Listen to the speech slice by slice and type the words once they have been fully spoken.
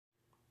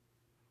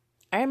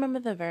I remember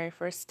the very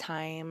first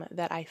time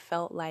that I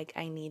felt like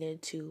I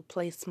needed to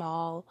play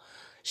small,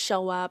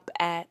 show up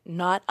at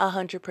not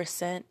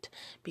 100%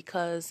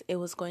 because it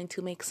was going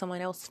to make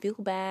someone else feel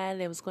bad.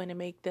 It was going to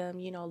make them,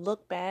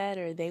 look bad,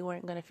 or they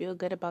weren't going to feel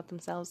good about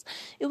themselves.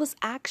 It was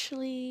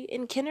actually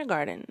in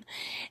kindergarten.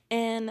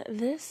 And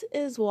this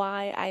is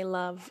why I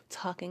love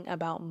talking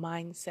about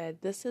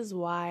mindset. This is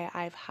why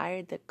I've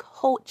hired the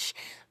coach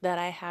that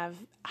I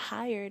have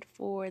hired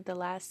for the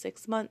last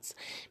 6 months,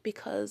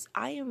 because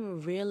I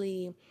am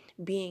really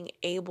being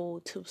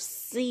able to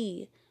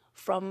see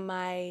from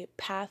my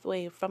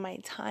pathway, from my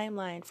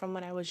timeline, from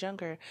when I was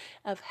younger,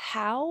 of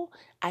how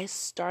I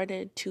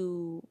started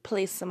to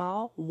play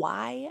small,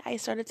 why I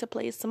started to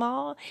play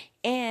small,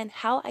 and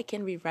how I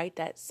can rewrite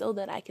that so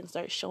that I can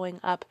start showing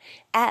up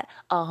at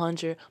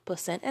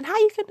 100%, and how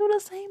you can do the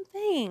same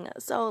thing.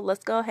 So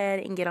let's go ahead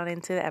and get on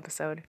into the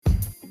episode.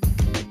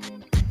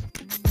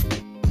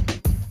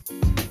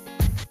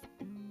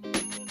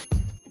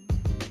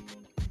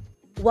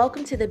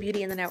 Welcome to the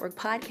Beauty in the Network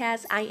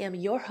podcast. I am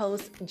your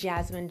host,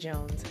 Jasmine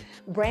Jones,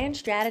 brand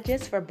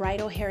strategist for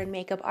bridal hair and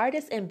makeup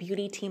artists and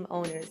beauty team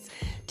owners.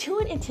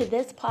 Tune into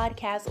this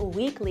podcast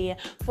weekly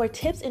for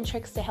tips and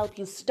tricks to help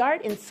you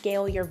start and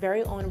scale your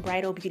very own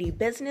bridal beauty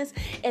business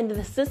and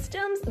the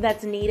systems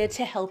that's needed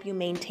to help you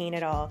maintain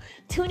it all.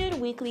 Tune in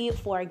weekly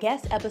for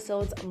guest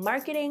episodes,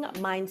 marketing,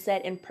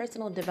 mindset, and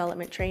personal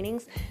development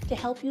trainings to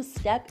help you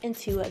step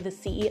into the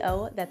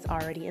CEO that's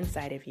already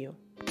inside of you.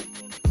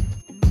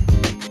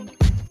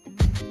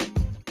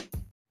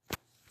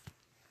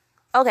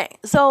 Okay,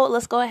 so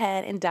let's go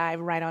ahead and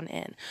dive right on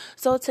in.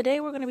 So today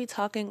we're going to be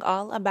talking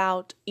all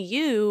about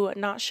you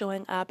not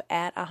showing up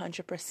at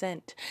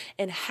 100%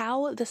 and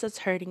how this is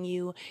hurting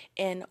you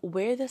and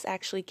where this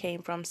actually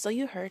came from. So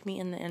you heard me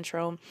in the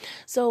intro.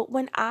 So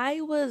when I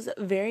was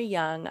very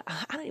young,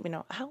 I don't even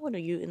know, how old are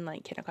you in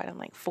like kindergarten,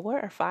 like 4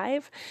 or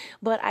 5?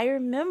 But I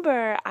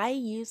remember I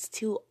used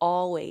to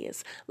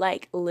always,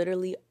 like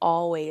literally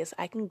always,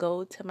 I can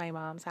go to my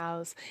mom's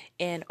house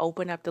and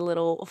open up the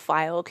little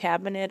file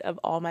cabinet of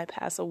all my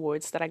past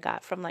awards that I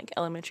got from like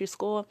elementary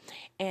school,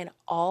 and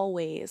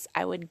always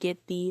I would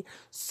get the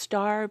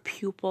Star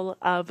Pupil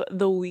of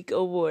the Week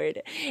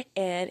award,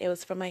 and it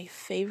was from my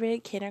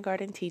favorite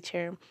kindergarten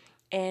teacher.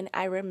 And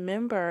I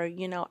remember,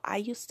 I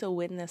used to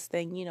win this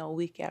thing,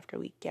 week after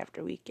week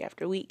after week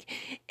after week.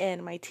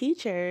 And my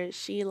teacher,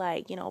 she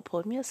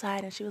pulled me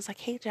aside and she was like,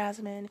 "Hey,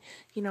 Jasmine,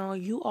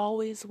 you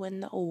always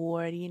win the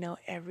award,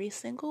 every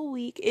single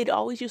week." It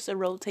always used to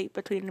rotate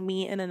between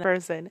me and another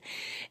person.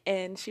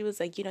 And she was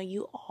like,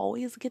 "You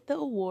always get the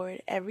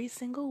award every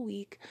single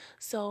week.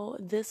 So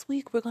this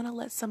week we're going to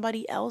let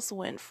somebody else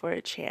win for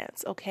a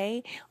chance.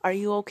 Okay? Are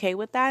you okay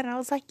with that?" And I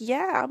was like,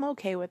 "Yeah, I'm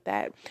okay with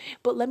that."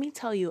 But let me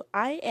tell you,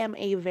 I am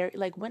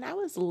when I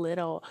was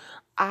little,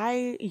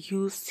 I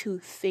used to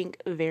think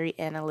very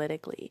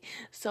analytically.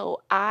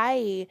 So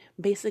I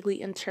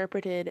basically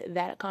interpreted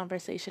that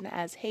conversation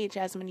as, "Hey,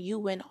 Jasmine, you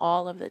win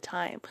all of the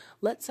time.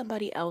 Let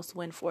somebody else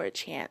win for a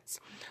chance."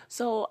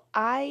 So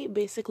I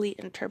basically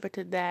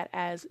interpreted that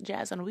as,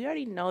 "Jasmine, we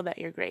already know that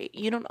you're great.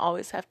 You don't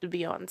always have to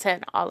be on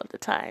 10 all of the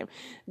time.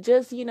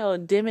 Just,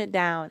 dim it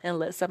down and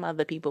let some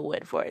other people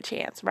win for a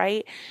chance,"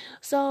 right?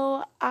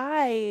 So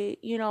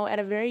at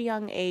a very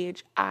young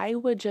age, I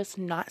would just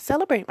not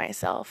celebrate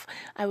myself.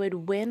 I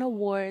would win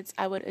awards.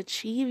 I would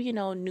achieve,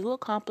 new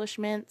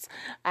accomplishments.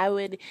 I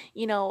would,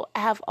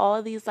 have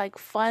all these like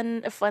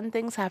fun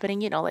things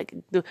happening, like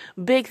the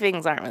big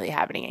things aren't really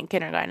happening in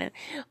kindergarten,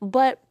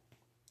 but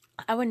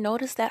I would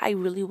notice that I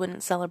really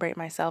wouldn't celebrate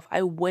myself.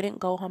 I wouldn't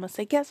go home and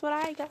say, "Guess what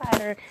I got?"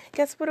 or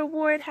 "Guess what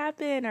award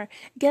happened?" or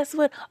 "Guess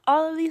what?"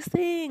 All of these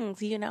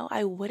things,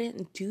 I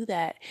wouldn't do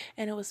that.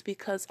 And it was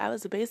because I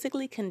was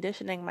basically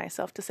conditioning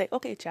myself to say,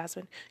 "Okay,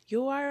 Jasmine,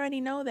 you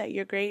already know that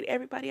you're great.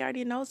 Everybody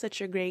already knows that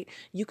you're great.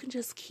 You can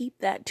just keep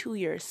that to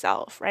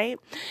yourself," right?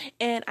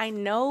 And I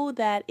know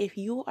that if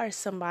you are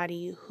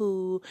somebody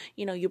who,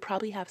 you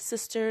probably have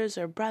sisters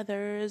or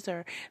brothers,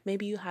 or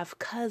maybe you have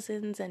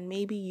cousins, and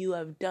maybe you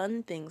have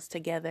done things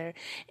together,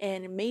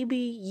 and maybe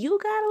you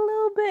got a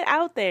little bit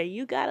out there.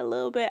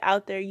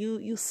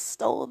 You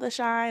stole the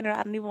shine, or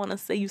I don't even want to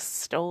say you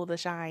stole the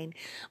shine,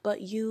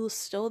 but you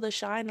stole the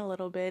shine a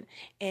little bit,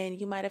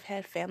 and you might have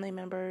had family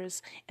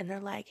members and they're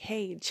like,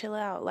 "Hey, chill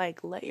out.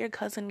 Like, let your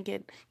cousin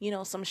get,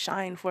 some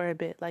shine for a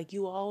bit. Like,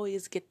 you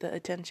always get the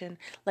attention.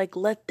 Like,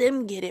 let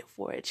them get it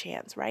for a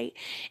chance," right?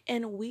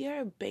 And we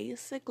are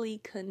basically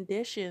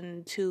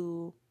conditioned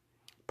to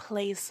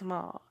play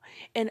small.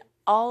 And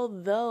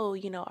although,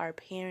 our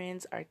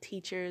parents, our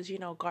teachers,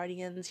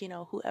 guardians,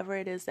 whoever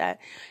it is that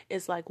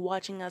is like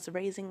watching us,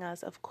 raising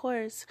us, of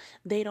course,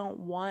 they don't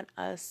want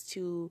us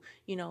to,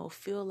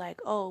 feel like,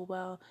 "Oh,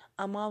 well,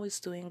 I'm always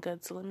doing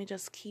good, so let me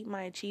just keep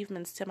my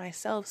achievements to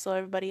myself so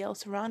everybody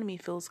else around me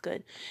feels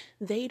good."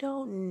 They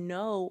don't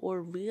know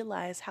or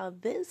realize how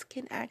this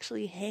can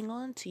actually hang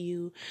on to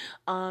you,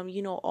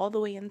 all the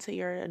way into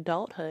your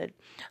adulthood.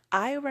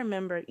 I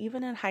remember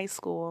even in high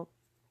school,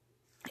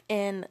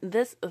 And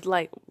this is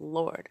like,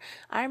 Lord,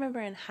 I remember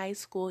in high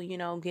school,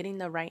 getting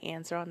the right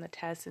answer on the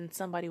test, and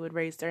somebody would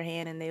raise their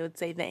hand and they would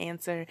say the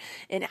answer,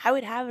 and I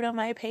would have it on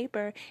my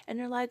paper, and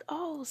they're like,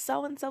 oh,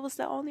 so and so was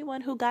the only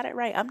one who got it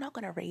right. I'm not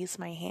going to raise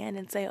my hand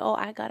and say, oh,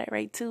 I got it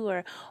right too,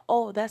 or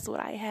oh, that's what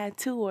I had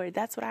too, or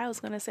that's what I was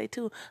going to say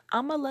too.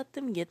 I'm going to let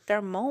them get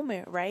their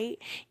moment, right?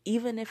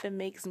 Even if it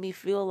makes me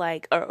feel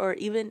like, or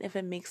even if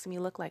it makes me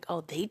look like,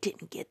 oh, they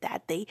didn't get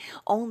that. They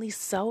only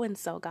so and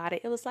so got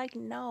it. It was like,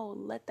 no,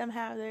 let them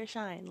have their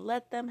shine.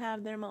 Let them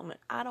have their moment.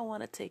 I don't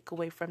want to take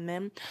away from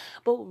them.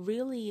 But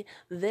really,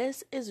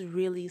 this is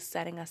really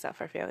setting us up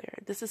for failure.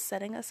 This is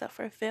setting us up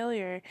for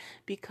failure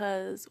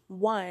because,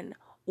 one,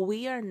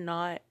 we are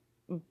not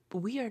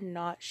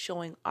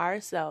showing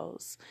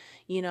ourselves,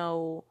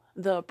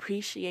 the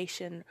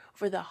appreciation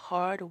for the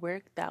hard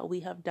work that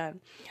we have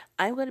done.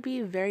 I'm going to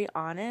be very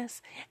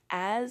honest.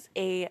 I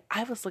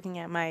was looking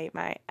at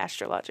my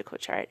astrological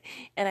chart,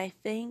 and I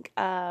think,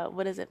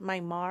 what is it? My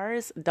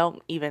Mars,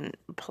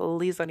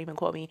 please don't even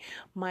quote me.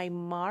 My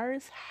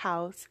Mars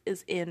house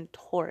is in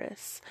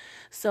Taurus.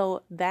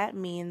 So that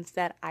means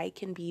that I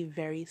can be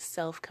very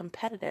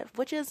self-competitive,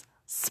 which is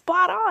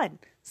spot on.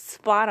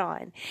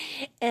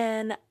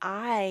 And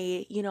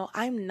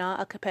I'm not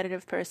a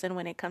competitive person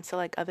when it comes to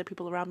like other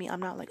people around me.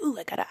 I'm not like, ooh,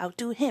 I gotta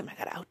outdo him, I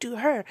gotta outdo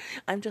her.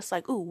 I'm just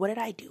like, ooh, what did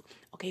I do?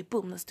 Okay,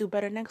 boom, let's do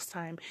better next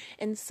time.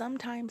 And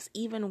sometimes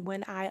even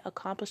when I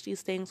accomplish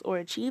these things or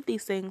achieve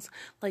these things,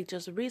 like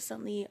just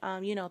recently,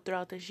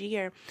 throughout this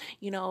year,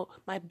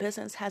 my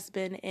business has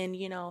been in,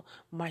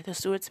 Martha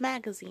Stewart's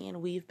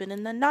magazine. We've been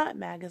in the Knot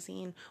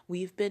magazine.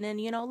 We've been in,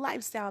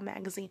 Lifestyle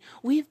magazine.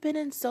 We've been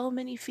in so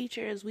many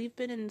features. We've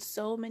been in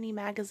so many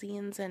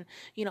magazines and,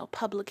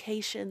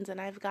 publications,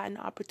 and I've gotten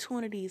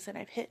opportunities, and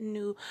I've hit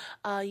new,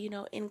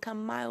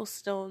 income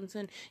milestones,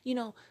 and,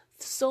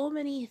 so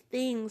many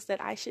things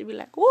that I should be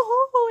like,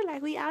 woohoo,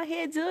 like we out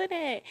here doing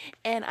it.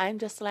 And I'm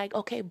just like,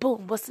 okay,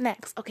 boom, what's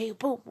next? Okay,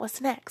 boom,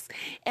 what's next?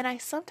 And I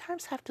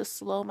sometimes have to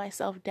slow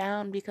myself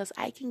down because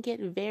I can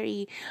get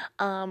very,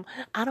 I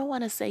don't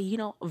want to say,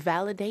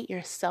 validate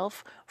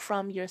yourself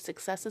from your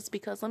successes,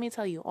 because let me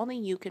tell you, only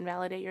you can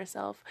validate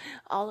yourself.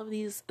 All of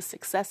these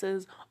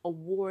successes,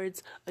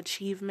 awards,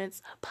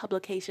 achievements,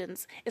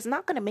 publications, it's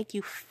not going to make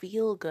you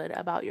feel good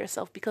about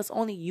yourself because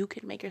only you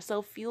can make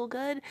yourself feel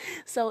good.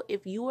 So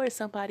if you are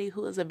somebody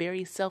who is a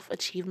very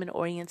self-achievement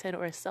oriented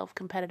or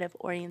self-competitive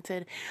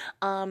oriented,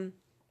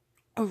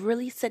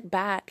 really sit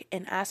back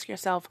and ask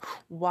yourself,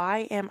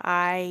 why am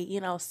I,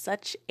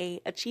 such a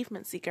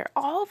achievement seeker?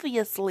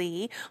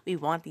 Obviously, we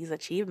want these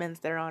achievements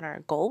that are on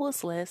our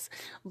goals list,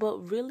 but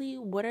really,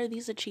 what are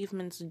these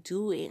achievements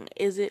doing?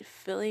 Is it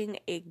filling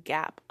a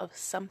gap of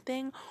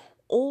something?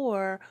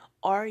 Or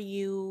are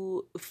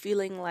you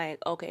feeling like,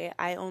 okay,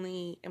 I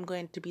only am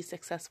going to be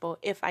successful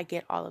if I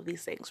get all of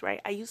these things,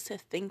 right? I used to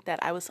think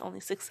that I was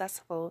only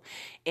successful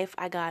if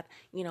I got,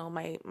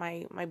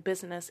 my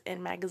business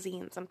in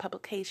magazines and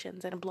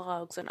publications and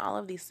blogs and all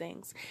of these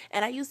things.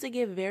 And I used to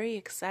get very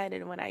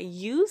excited when I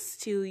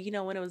used to,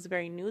 when it was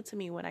very new to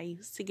me, when I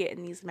used to get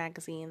in these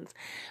magazines.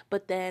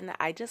 But then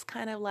I just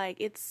kind of like,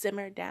 it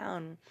simmered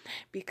down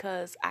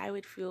because I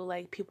would feel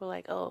like people are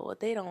like, oh, well,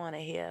 they don't want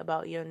to hear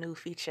about your new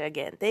feature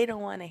again. They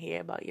don't want to hear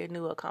about your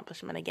new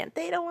accomplishment again.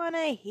 They don't want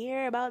to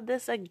hear about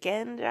this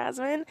again,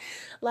 Jasmine.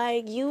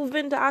 Like, you've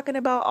been talking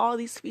about all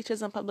these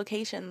features and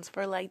publications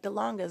for like the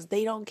longest.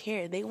 They don't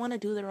care. They want to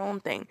do their own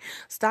thing.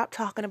 Stop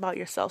talking about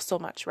yourself so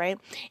much, right?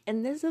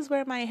 And this is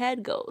where my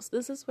head goes.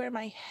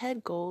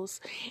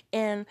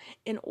 And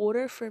in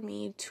order for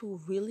me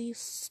to really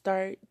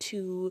start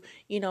to,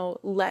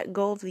 let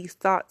go of these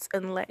thoughts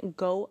and let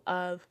go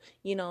of,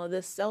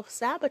 this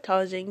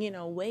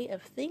self-sabotaging, way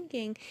of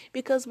thinking,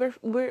 because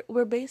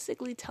we're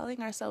basically telling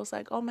ourselves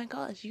like, oh my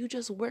gosh, you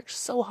just worked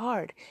so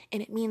hard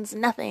and it means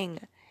nothing.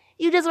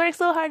 You just work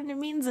so hard and it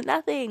means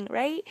nothing,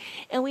 right?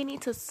 And we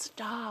need to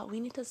stop.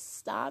 We need to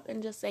stop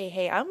and just say,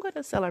 hey, I'm going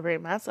to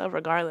celebrate myself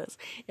regardless.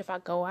 If I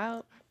go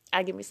out,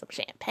 I give me some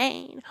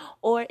champagne,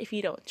 or if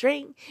you don't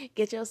drink,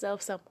 get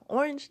yourself some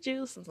orange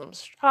juice and some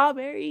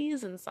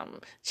strawberries and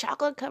some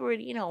chocolate covered,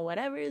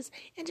 whatever's,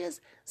 and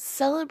just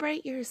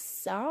celebrate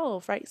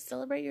yourself, right?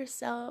 Celebrate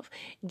yourself.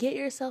 Get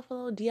yourself a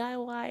little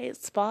DIY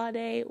spa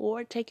day,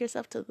 or take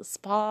yourself to the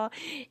spa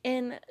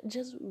and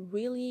just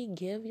really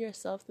give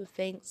yourself the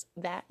things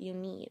that you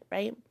need,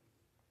 right?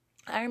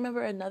 I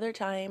remember another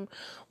time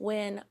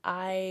when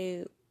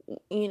I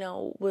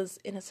was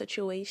in a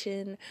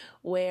situation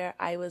where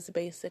I was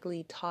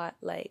basically taught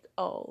like,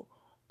 oh,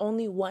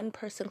 only one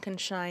person can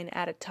shine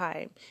at a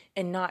time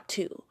and not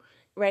two,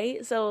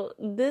 right? So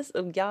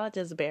y'all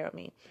just bear with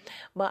me.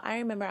 But I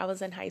remember I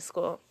was in high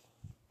school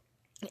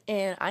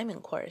And I'm in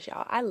chorus,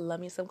 y'all. I love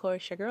me some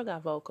chorus. Your girl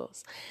got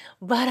vocals.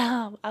 But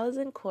I was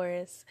in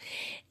chorus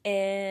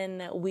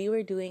and we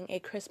were doing a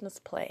Christmas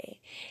play.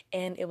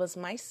 And it was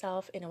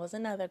myself and it was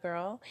another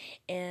girl.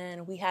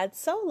 And we had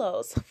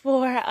solos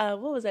for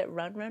what was it?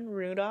 Run Run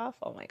Rudolph.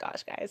 Oh my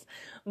gosh, guys.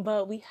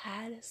 But we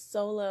had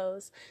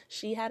solos.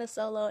 She had a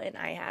solo and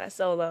I had a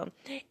solo.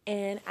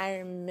 And I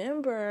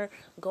remember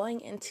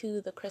going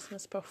into the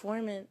Christmas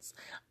performance,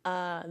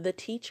 the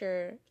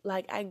teacher,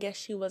 like, I guess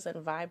she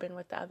wasn't vibing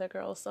with the other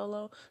girl's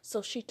solo,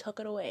 so she took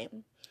it away.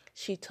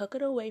 She took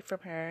it away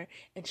from her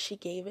and she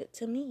gave it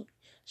to me.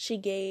 She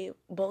gave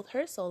both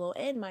her solo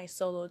and my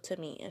solo to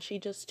me, and she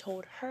just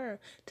told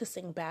her to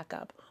sing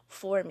backup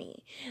for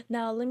me.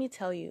 Now, let me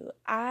tell you,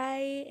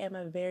 I am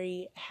a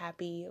very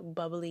happy,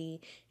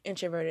 bubbly,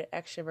 introverted,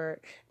 extrovert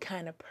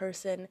kind of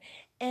person,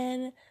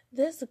 and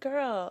this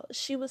girl,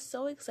 she was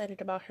so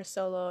excited about her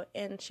solo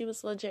and she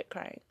was legit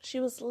crying. She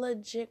was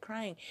legit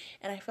crying,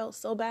 and I felt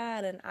so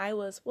bad. And I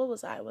was, what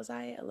was I? Was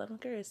I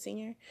 11th grade or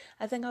senior?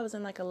 I think I was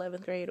in like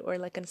 11th grade or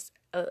like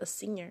a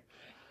senior.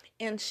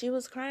 And she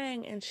was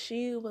crying and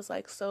she was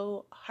like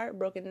so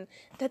heartbroken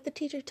that the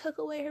teacher took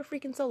away her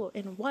freaking solo.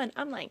 And one,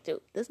 I'm like, dude,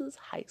 this is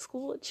high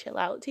school. Chill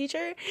out,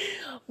 teacher.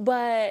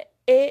 But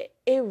it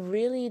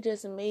really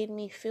just made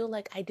me feel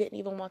like I didn't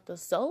even want the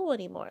solo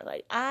anymore.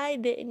 Like, I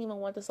didn't even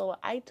want the solo.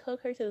 I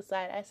took her to the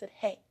side. I said,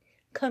 hey,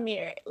 come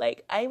here.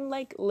 Like, I'm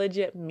like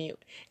legit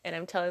mute. And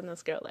I'm telling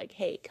this girl, like,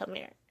 hey, come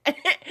here.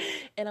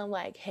 And I'm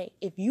like, hey,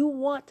 if you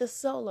want the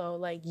solo,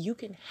 like, you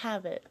can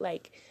have it.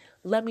 Like,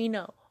 let me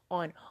know.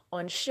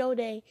 On show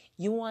day,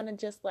 you want to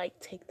just like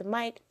take the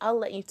mic, I'll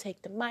let you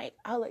take the mic,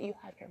 I'll let you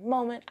have your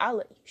moment, I'll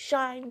let you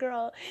shine,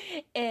 girl.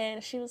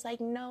 And she was like,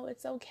 no,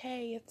 it's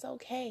okay, it's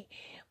okay.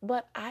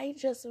 But I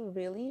just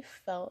really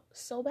felt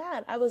so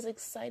bad. I was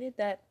excited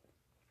that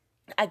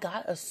I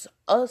got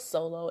a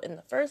solo in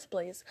the first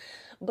place,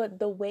 but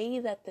the way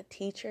that the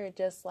teacher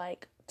just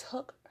like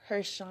took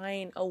her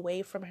shine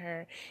away from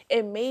her,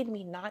 it made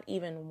me not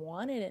even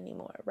want it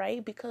anymore,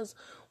 right? Because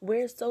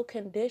we're so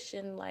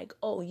conditioned, like,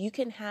 oh, you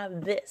can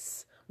have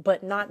this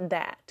but not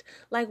that.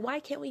 Like, why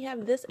can't we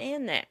have this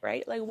and that,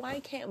 right? Like, why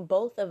can't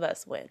both of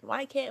us win?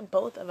 Why can't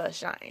both of us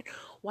shine?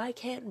 Why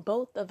can't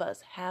both of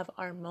us have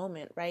our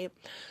moment, right?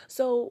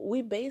 So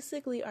we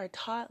basically are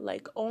taught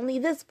like only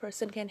this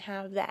person can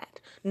have that,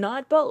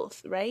 not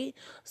both, right?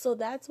 So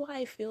that's why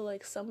I feel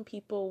like some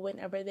people,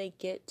 whenever they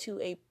get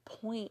to a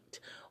point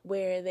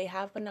where they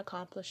have an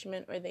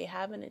accomplishment or they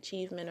have an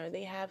achievement or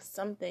they have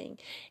something,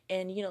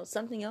 and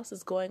something else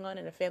is going on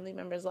in a family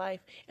member's life,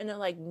 and they're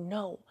like,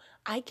 no,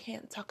 I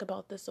can't talk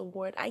about this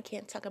award, I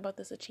can't talk about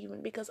this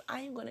achievement because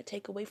I am going to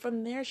take away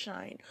from their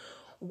shine.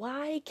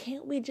 Why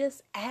can't we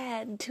just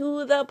add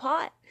to the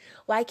pot?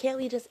 Why can't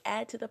we just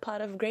add to the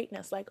pot of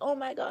greatness? Like, oh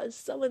my gosh,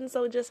 so and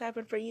so just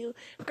happened for you.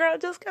 Girl,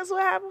 just guess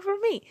what happened for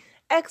me?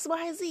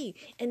 XYZ.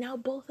 And now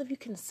both of you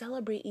can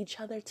celebrate each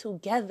other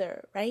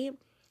together, right?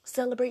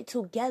 Celebrate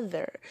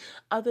together,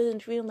 other than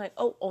feeling like,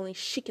 oh, only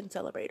she can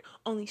celebrate,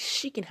 only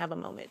she can have a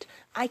moment,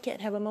 I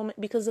can't have a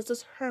moment because this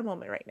is her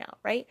moment right now,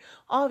 right?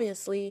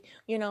 Obviously,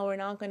 we're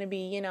not going to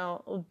be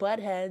butt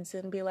heads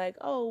and be like,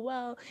 oh,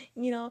 well,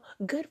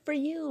 good for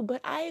you,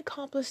 but I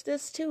accomplished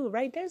this too,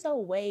 right? There's a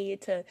way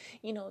to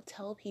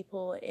tell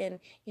people and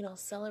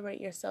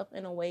celebrate yourself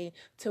in a way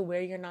to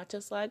where you're not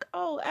just like,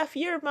 oh, F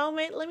your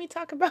moment, let me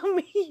talk about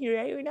me,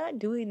 right? We're not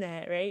doing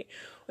that, right?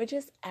 We're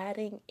just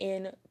adding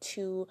in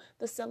to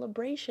the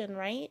celebration,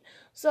 right?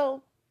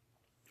 So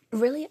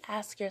really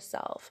ask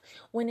yourself,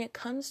 when it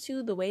comes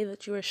to the way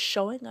that you are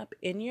showing up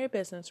in your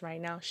business right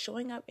now,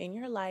 showing up in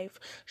your life,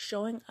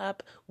 showing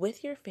up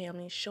with your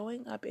family,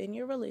 showing up in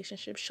your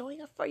relationship,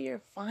 showing up for your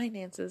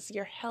finances,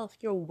 your health,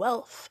 your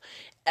wealth,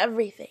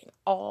 everything,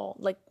 all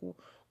like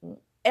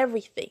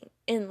everything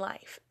in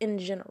life in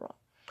general.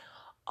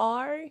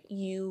 Are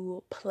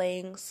you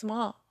playing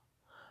small?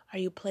 Are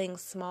you playing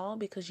small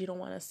because you don't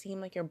want to seem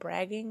like you're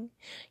bragging?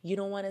 You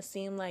don't want to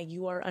seem like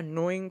you are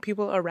annoying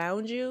people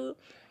around you?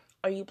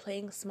 Are you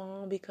playing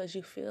small because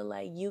you feel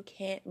like you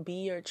can't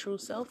be your true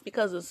self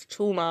because it's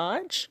too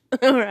much,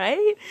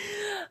 right?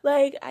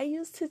 Like, I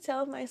used to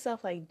tell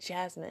myself, like,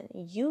 Jasmine,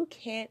 you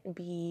can't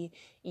be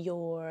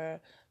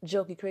your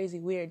jokey, crazy,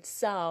 weird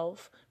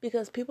self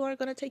because people aren't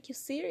going to take you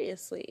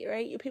seriously,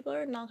 right? People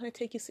are not going to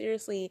take you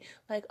seriously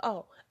like,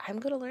 oh, I'm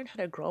going to learn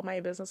how to grow my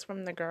business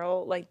from the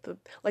girl, like the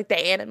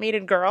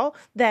animated girl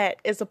that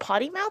is a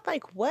potty mouth.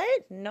 Like,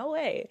 what? No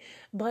way.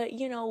 But,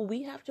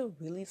 we have to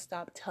really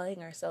stop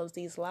telling ourselves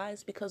these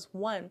lies because,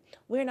 one,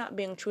 we're not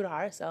being true to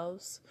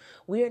ourselves.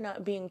 We are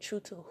not being true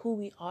to who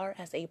we are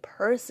as a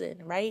person,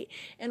 right?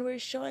 And we're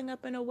showing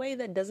up in a way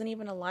that doesn't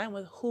even align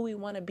with who we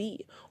want to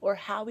be or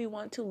how we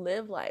want to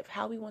live life,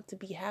 how we want to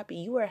be happy.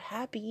 You are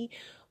happy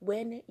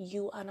when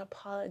you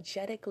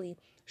unapologetically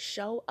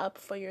show up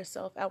for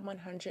yourself at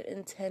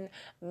 110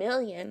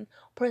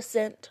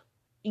 million%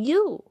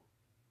 you.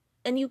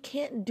 And you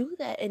can't do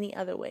that any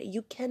other way.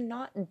 You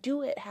cannot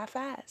do it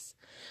half-ass.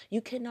 You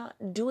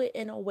cannot do it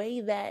in a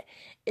way that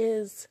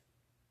is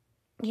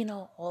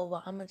oh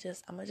well, I'm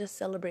gonna just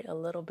celebrate a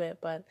little bit,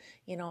 but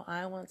I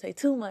don't want to take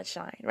too much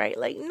shine, right?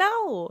 Like,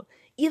 no,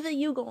 either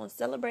you gonna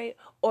celebrate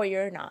or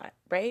you're not,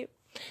 right?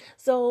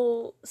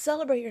 So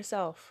celebrate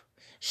yourself.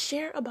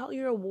 Share about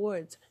your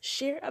awards.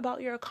 Share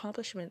about your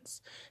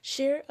accomplishments.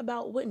 Share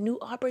about what new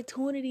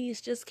opportunities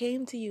just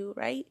came to you,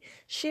 right?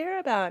 Share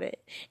about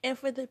it. And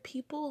for the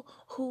people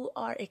who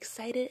are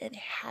excited and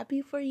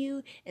happy for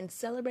you and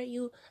celebrate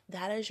you,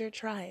 that is your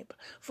tribe.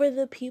 For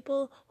the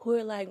people who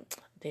are like,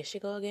 there she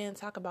go again,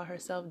 talk about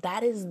herself,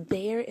 that is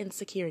their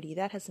insecurity.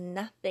 That has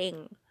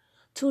nothing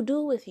to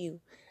do with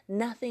you.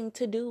 Nothing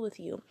to do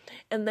with you.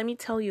 And let me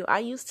tell you, I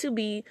used to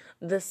be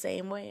the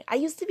same way.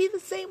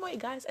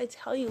 Guys. I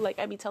tell you, like,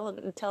 I be telling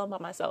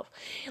about myself.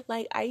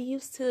 Like, I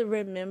used to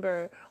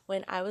remember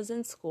when I was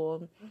in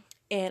school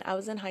and I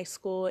was in high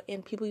school,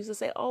 and people used to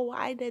say, oh, well,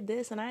 I did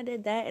this and I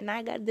did that and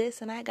I got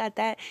this and I got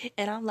that.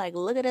 And I'm like,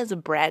 look at us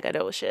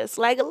braggadocious.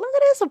 Like, look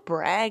at us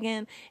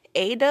bragging.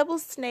 A double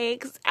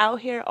snakes out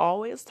here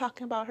always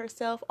talking about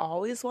herself,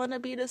 always want to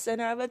be the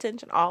center of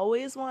attention,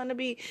 always want to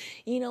be,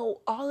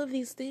 all of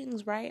these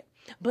things, right?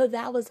 But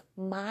that was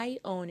my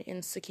own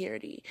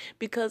insecurity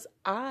because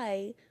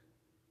I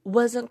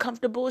wasn't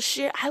comfortable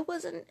I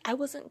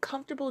wasn't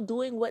comfortable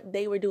doing what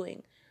they were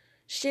doing,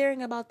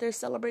 sharing about their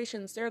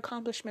celebrations, their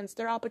accomplishments,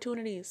 their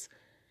opportunities,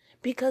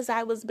 because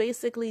I was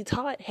basically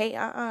taught, hey,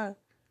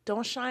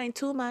 don't shine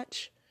too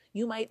much.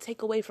 You might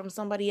take away from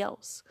somebody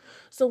else.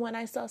 So when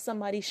I saw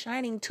somebody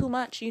shining too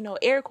much,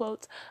 air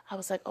quotes, I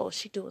was like, oh,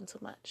 she doing too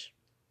much.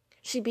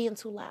 She being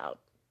too loud.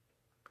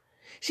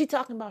 She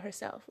talking about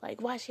herself.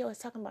 Like, why is she always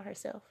talking about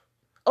herself?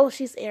 Oh,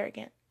 she's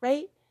arrogant,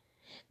 right?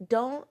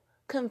 Don't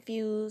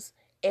confuse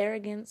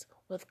arrogance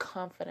with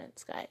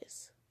confidence,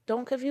 guys.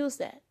 Don't confuse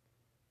that.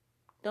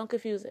 Don't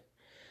confuse it.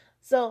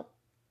 So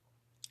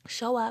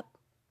show up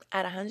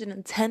at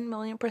 110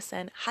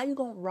 million%. How you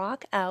gonna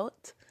rock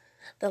out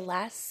the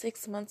last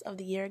 6 months of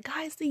the year?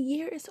 Guys, the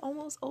year is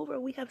almost over.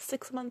 We have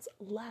 6 months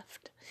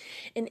left.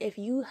 And if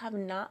you have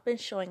not been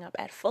showing up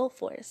at full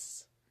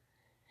force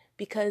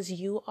because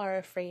you are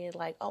afraid,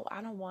 like, oh,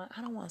 I don't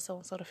want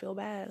so-and-so to feel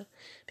bad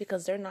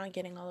because they're not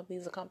getting all of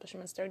these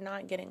accomplishments, they're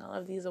not getting all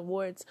of these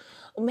awards.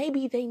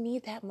 Maybe they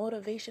need that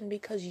motivation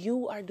because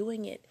you are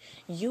doing it.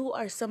 You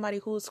are somebody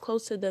who's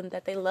close to them,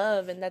 that they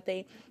love and that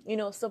they,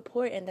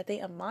 support and that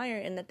they admire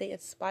and that they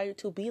aspire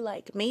to be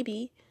like.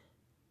 Maybe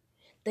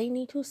they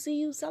need to see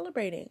you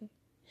celebrating.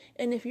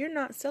 And if you're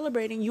not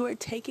celebrating, you are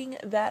taking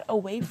that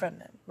away from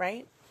them,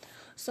 right?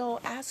 So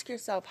ask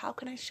yourself, how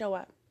can I show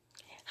up?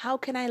 How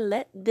can I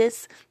let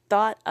this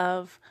thought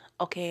of,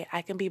 okay,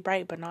 I can be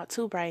bright, but not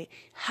too bright.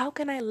 How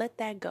can I let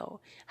that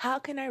go? How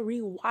can I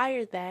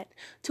rewire that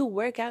to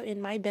work out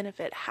in my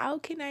benefit? How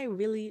can I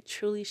really,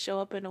 truly show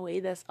up in a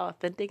way that's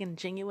authentic and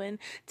genuine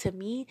to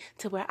me,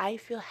 to where I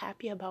feel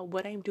happy about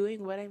what I'm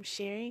doing, what I'm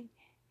sharing,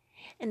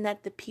 and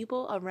that the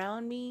people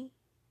around me,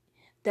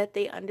 that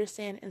they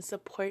understand and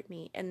support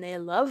me and they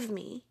love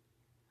me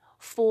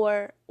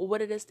for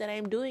what it is that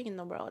I'm doing in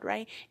the world,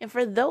 right? And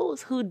for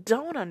those who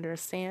don't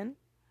understand,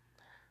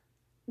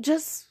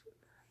 just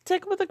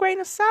take it with a grain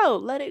of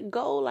salt. Let it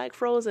go like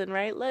Frozen,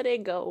 right? Let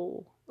it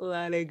go.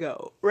 Let it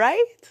go,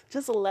 right?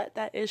 Just let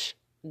that ish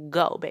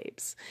go,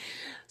 babes.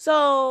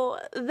 So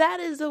that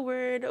is the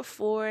word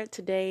for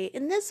today.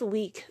 And this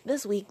week,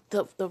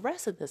 the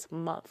rest of this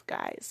month,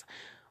 guys,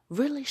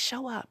 really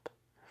show up.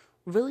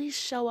 Really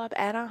show up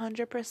at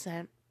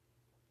 100%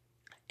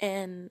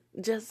 and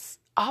just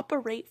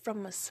operate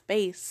from a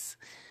space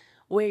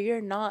where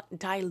you're not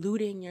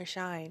diluting your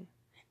shine.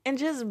 And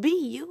just be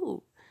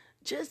you.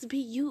 Just be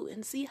you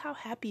and see how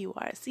happy you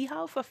are. See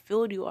how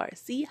fulfilled you are.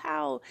 See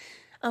how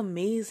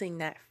amazing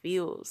that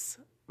feels,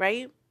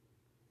 right?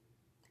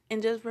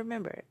 And just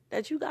remember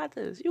that you got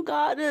this. You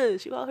got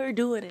this. You out here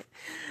doing it.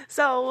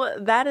 So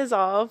that is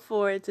all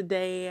for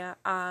today.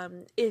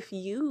 If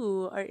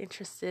you are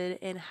interested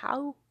in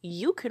how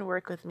you can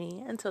work with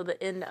me until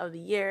the end of the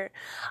year,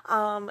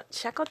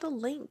 check out the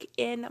link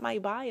in my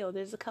bio.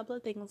 There's a couple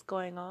of things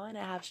going on.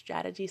 I have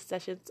strategy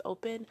sessions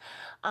open.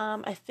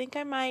 I think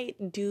I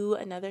might do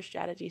another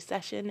strategy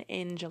session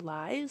in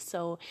July.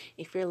 So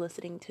if you're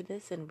listening to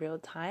this in real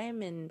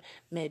time in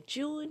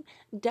mid-June,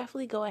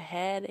 definitely go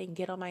ahead and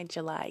get on my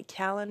July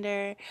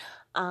calendar.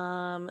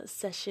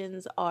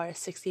 Sessions are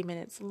 60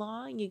 minutes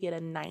long. You get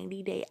a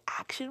 90-day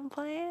action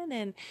plan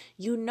and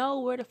you know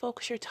where to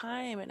focus your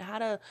time and how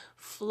to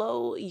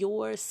flow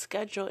your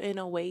schedule in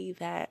a way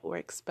that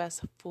works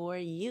best for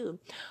you.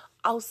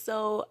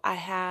 Also, I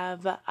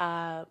have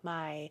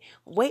my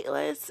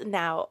waitlist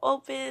now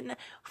open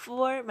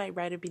for my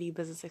Bridal Beauty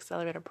Business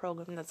Accelerator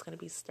program that's going to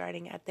be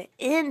starting at the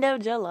end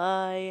of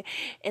July.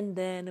 And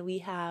then we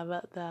have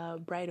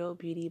the Bridal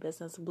Beauty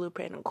Business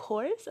Blueprint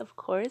course, of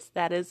course,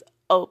 that is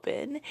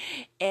open.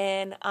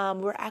 And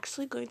we're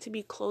actually going to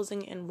be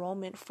closing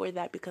enrollment for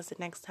that because the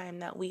next time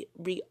that we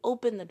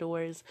reopen the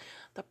doors,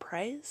 the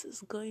price is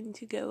going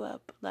to go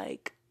up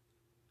like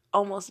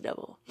almost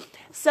double.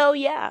 So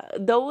yeah,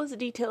 those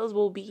details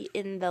will be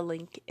in the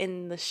link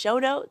in the show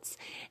notes.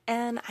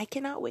 And I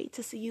cannot wait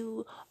to see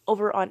you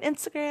over on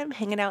Instagram,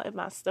 hanging out in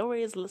my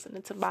stories,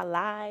 listening to my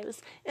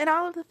lives, and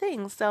all of the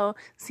things. So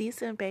see you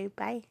soon, babe.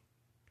 Bye.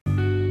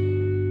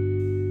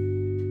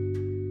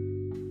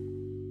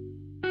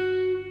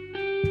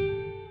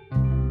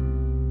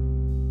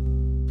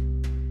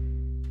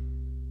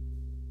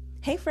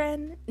 Hey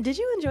friend, did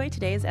you enjoy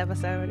today's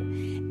episode?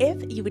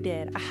 If you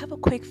did, I have a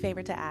quick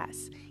favor to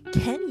ask.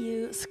 Can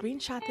you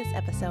screenshot this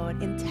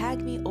episode and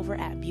tag me over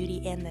at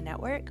Beauty and the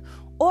Network?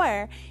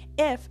 Or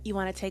if you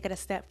want to take it a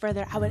step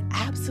further, I would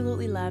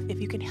absolutely love if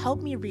you can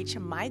help me reach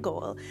my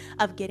goal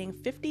of getting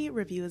 50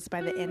 reviews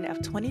by the end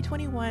of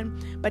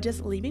 2021 by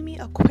just leaving me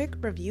a quick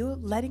review,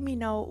 letting me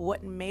know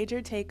what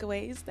major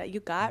takeaways that you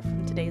got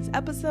from today's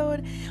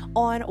episode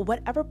on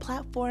whatever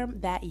platform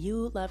that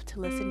you love to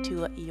listen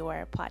to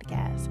your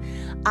podcast.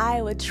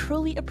 I would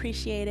truly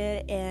appreciate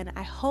it, and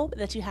I hope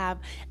that you have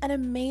an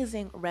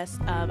amazing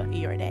rest of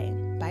your day.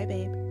 Bye,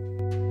 babe.